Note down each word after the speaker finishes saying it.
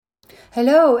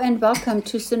Hello and welcome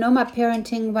to Sonoma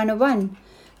Parenting 101.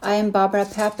 I am Barbara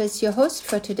Pappas, your host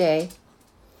for today.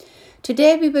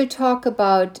 Today we will talk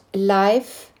about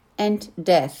life and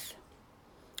death,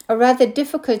 a rather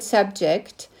difficult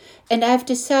subject, and I've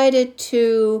decided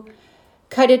to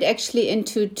cut it actually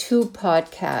into two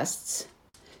podcasts.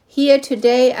 Here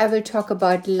today I will talk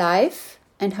about life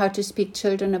and how to speak to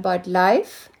children about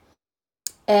life,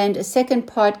 and a second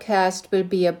podcast will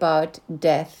be about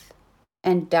death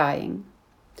and dying.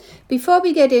 Before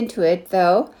we get into it,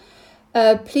 though,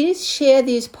 please share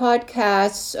these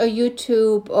podcasts or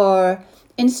YouTube or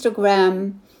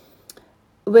Instagram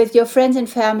with your friends and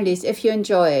families if you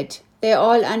enjoy it. They're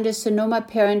all under Sonoma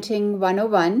Parenting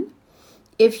 101.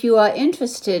 If you are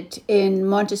interested in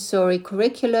Montessori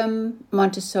curriculum,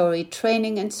 Montessori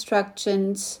training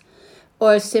instructions,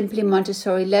 or simply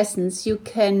Montessori lessons, you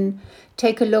can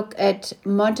take a look at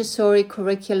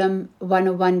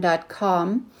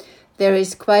montessoricurriculum101.com. There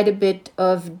is quite a bit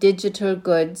of digital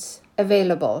goods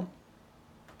available.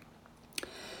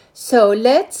 So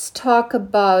let's talk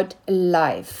about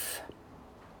life.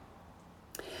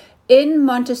 In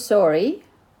Montessori,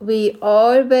 we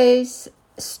always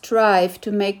strive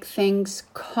to make things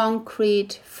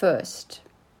concrete first.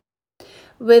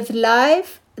 With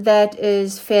life, that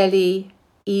is fairly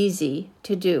easy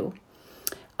to do.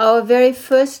 Our very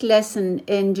first lesson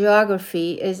in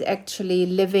geography is actually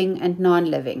living and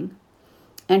non-living.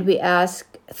 And we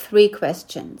ask 3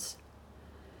 questions.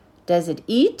 Does it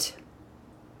eat?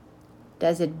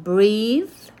 Does it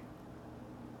breathe?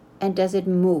 And does it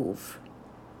move?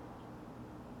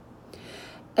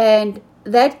 And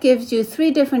that gives you 3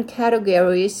 different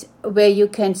categories where you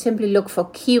can simply look for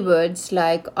keywords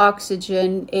like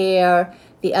oxygen, air,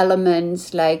 the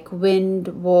elements like wind,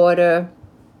 water,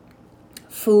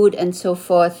 food, and so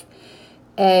forth.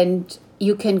 And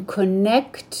you can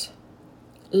connect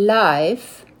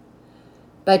life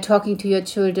by talking to your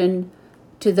children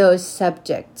to those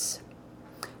subjects.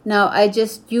 Now, I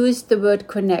just used the word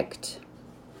connect.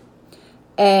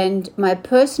 And my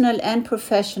personal and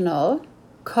professional,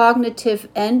 cognitive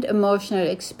and emotional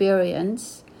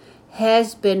experience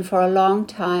has been for a long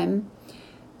time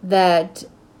that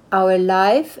our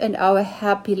life and our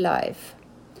happy life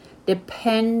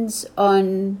depends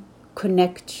on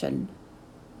connection,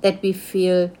 that we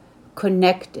feel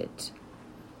connected,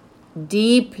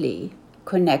 deeply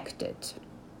connected.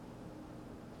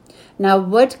 Now,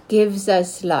 what gives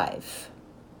us life?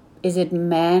 Is it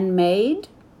man-made?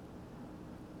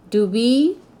 Do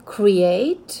we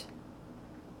create?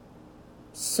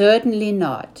 Certainly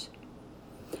not.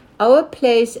 Our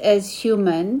place as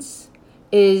humans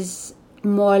is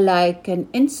more like an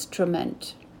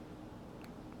instrument.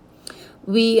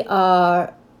 We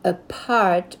are a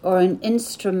part or an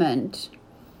instrument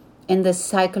in the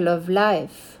cycle of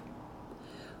life.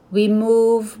 We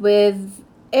move with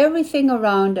everything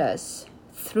around us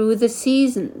through the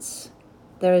seasons.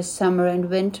 There is summer and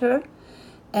winter,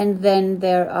 and then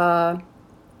there are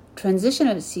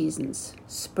transitional seasons,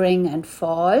 spring and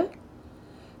fall.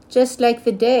 Just like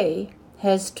the day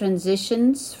has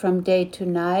transitions from day to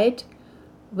night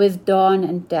with dawn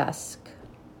and dusk.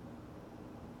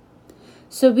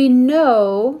 So we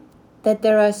know that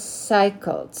there are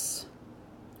cycles.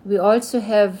 We also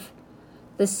have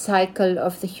the cycle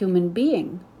of the human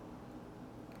being.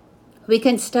 We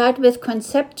can start with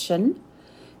conception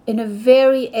in a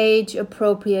very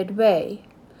age-appropriate way.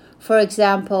 For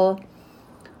example,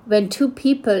 when 2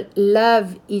 people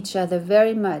love each other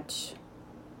very much,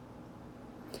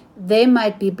 they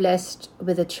might be blessed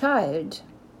with a child.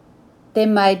 They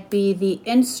might be the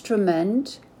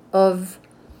instrument of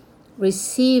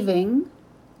receiving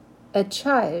a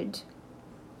child.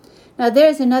 Now,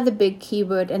 there's another big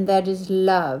keyword, and that is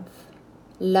love.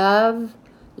 Love,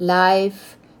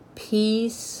 life,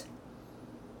 peace.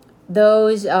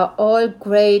 Those are all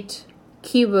great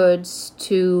keywords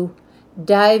to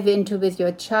dive into with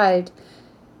your child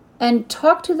and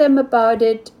talk to them about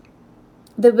it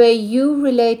the way you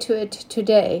relate to it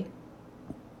today.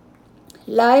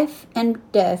 Life and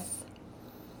death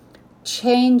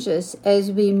changes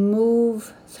as we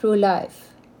move through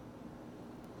life.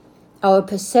 Our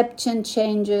perception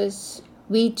changes,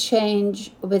 we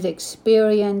change with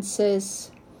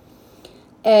experiences,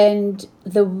 and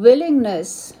the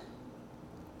willingness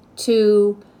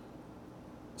to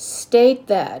state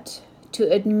that, to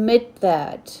admit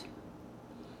that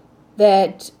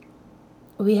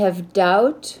we have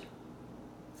doubt,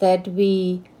 that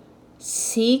we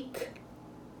seek,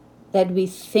 that we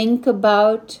think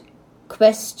about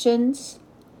questions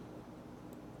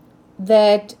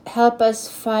that help us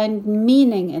find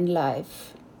meaning in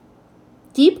life.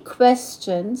 Deep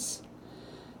questions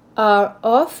are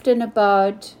often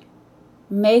about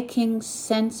making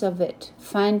sense of it,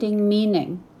 finding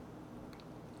meaning.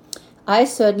 I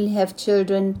certainly have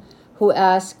children who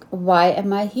ask, why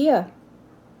am I here?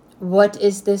 What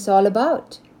is this all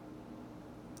about?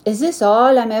 Is this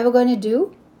all I'm ever going to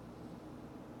do?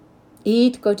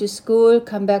 Eat, go to school,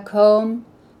 come back home,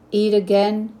 eat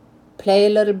again, play a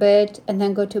little bit, and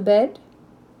then go to bed?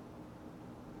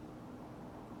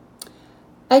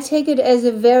 I take it as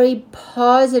a very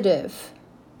positive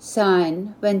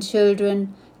sign when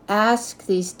children ask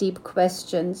these deep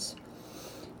questions,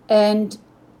 and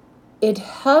it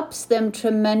helps them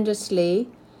tremendously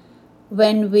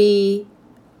when we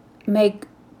make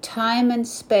time and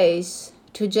space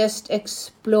to just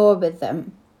explore with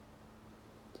them.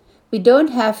 We don't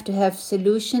have to have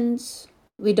solutions.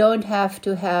 We don't have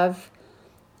to have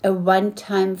a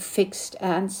one-time fixed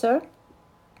answer.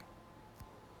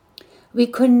 We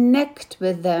connect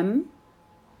with them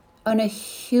on a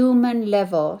human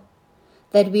level,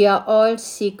 that we are all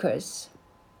seekers.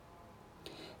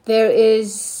 There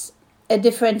is a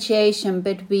differentiation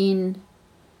between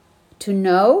to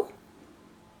know,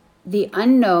 the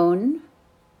unknown,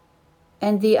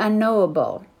 and the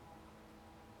unknowable.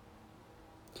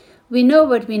 We know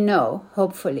what we know,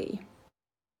 hopefully.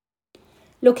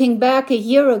 Looking back a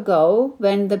year ago,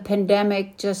 when the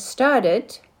pandemic just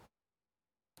started,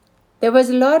 there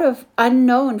was a lot of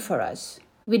unknown for us.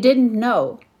 We didn't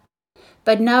know.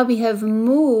 But now we have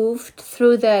moved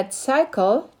through that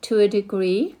cycle to a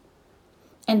degree,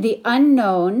 and the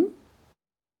unknown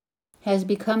has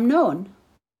become known.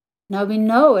 Now we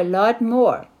know a lot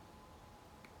more.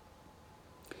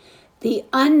 The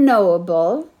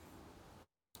unknowable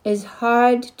is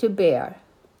hard to bear.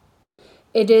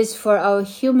 It is for our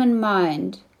human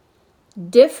mind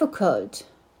difficult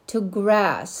to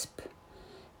grasp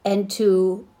and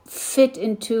to fit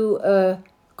into a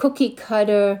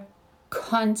cookie-cutter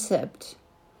concept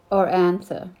or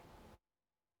answer.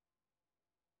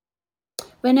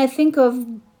 When I think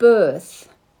of birth,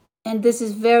 and this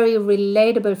is very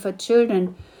relatable for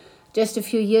children, just a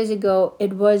few years ago,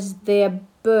 it was their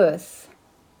birth.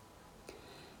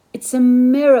 It's a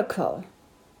miracle.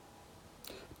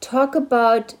 Talk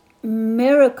about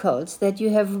miracles that you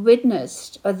have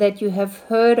witnessed or that you have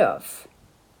heard of.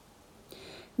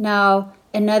 Now,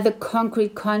 another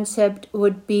concrete concept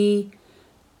would be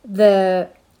the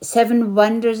 7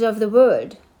 wonders of the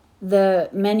world, the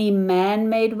many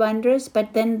man-made wonders,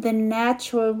 but then the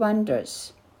natural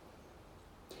wonders.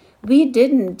 We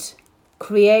didn't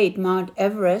create Mount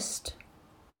Everest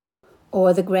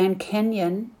or the Grand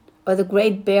Canyon or the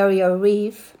Great Barrier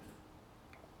Reef.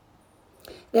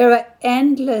 There are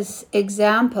endless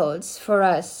examples for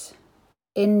us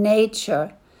in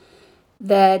nature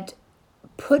that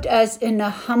put us in a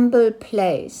humble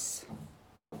place.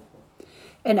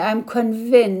 And I'm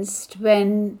convinced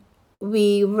when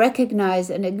we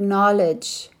recognize and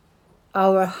acknowledge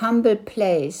our humble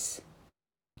place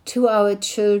to our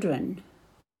children,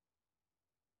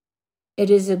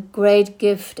 it is a great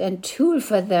gift and tool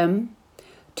for them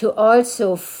to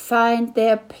also find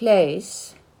their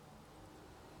place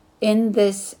in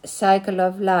this cycle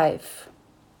of life.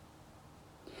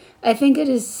 I think it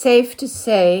is safe to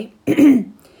say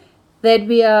that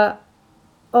we are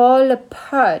all a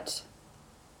part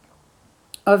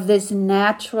of this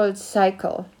natural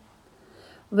cycle,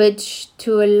 which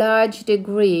to a large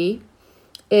degree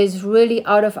is really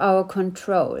out of our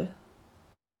control.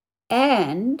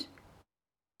 And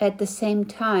at the same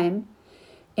time,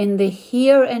 in the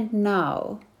here and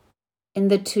now, in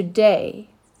the today,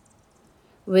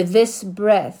 with this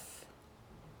breath,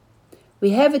 we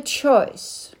have a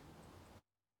choice.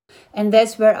 And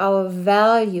that's where our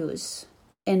values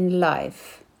in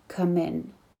life come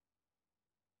in.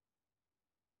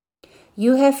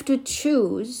 You have to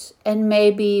choose and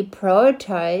maybe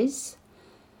prioritize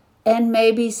and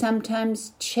maybe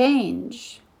sometimes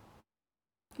change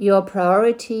your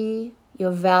priority,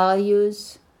 your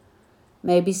values.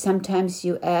 Maybe sometimes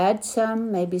you add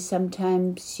some, maybe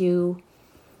sometimes you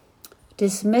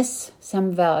dismiss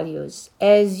some values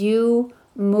as you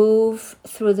move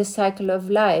through the cycle of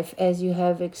life, as you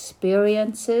have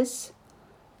experiences,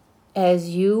 as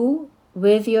you,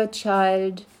 with your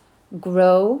child,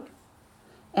 grow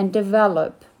and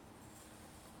develop.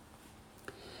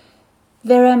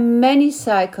 There are many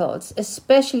cycles,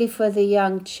 especially for the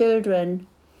young children,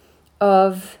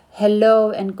 of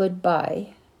hello and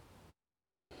goodbye.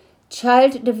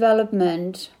 Child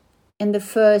development in the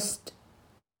first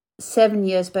 7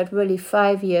 years, but really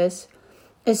 5 years,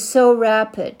 is so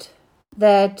rapid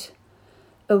that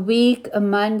a week, a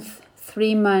month,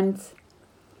 3 months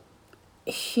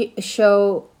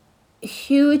show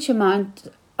huge amount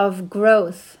of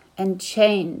growth and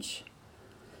change.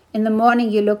 In the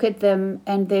morning you look at them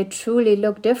and they truly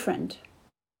look different.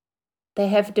 They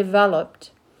have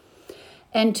developed.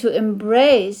 And to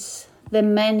embrace the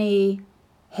many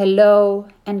hello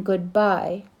and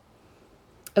goodbye.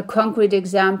 A concrete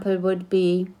example would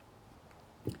be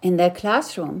in their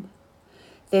classroom.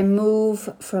 They move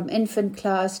from infant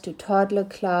class to toddler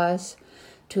class,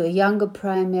 to a younger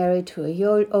primary, to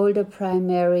a older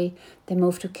primary. They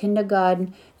move to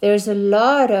kindergarten. There's a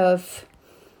lot of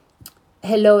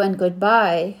hello and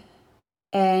goodbye.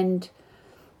 And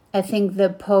I think the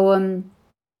poem,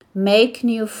 Make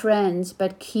New Friends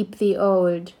but Keep the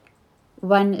Old,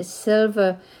 one is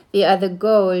silver, the other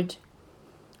gold,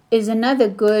 is another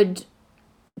good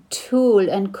tool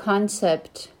and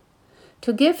concept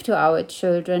to give to our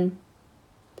children.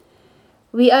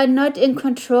 We are not in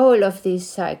control of these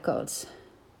cycles.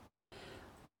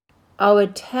 Our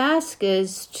task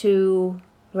is to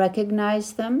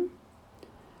recognize them,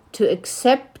 to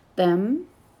accept them,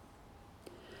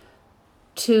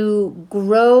 to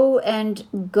grow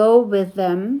and go with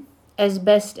them as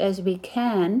best as we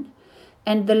can.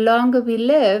 And the longer we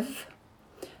live,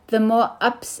 the more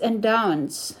ups and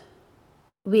downs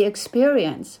we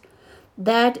experience.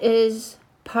 That is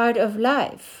part of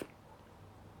life.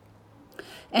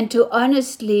 And to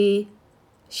honestly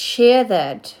share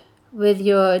that with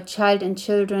your child and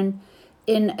children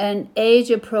in an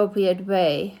age-appropriate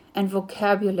way and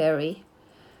vocabulary,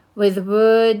 with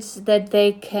words that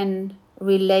they can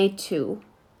relate to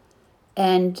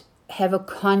and have a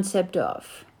concept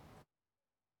of.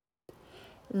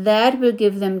 That will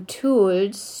give them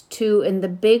tools to, in the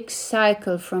big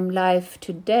cycle from life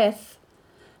to death,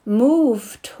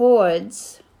 move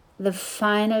towards the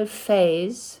final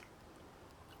phase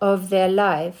of their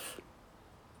life.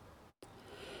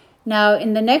 Now,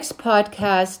 in the next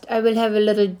podcast, I will have a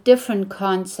little different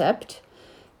concept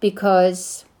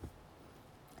because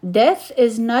death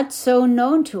is not so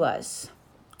known to us.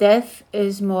 Death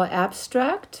is more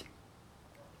abstract,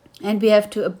 and we have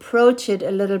to approach it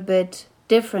a little bit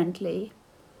differently.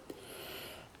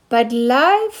 But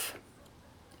life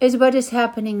is what is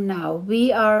happening now.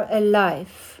 We are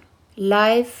alive.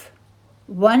 Life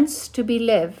wants to be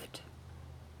lived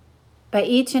by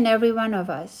each and every one of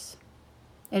us.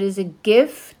 It is a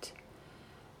gift.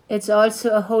 It's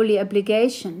also a holy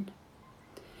obligation.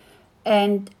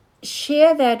 And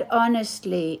share that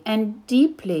honestly and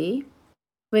deeply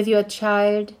with your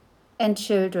child and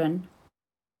children.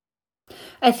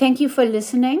 I thank you for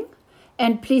listening.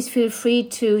 And please feel free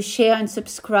to share and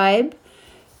subscribe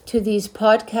to these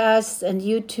podcasts and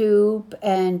YouTube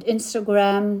and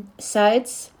Instagram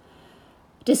sites.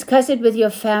 Discuss it with your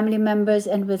family members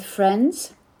and with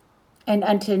friends. And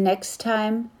until next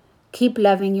time, keep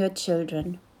loving your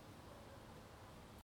children.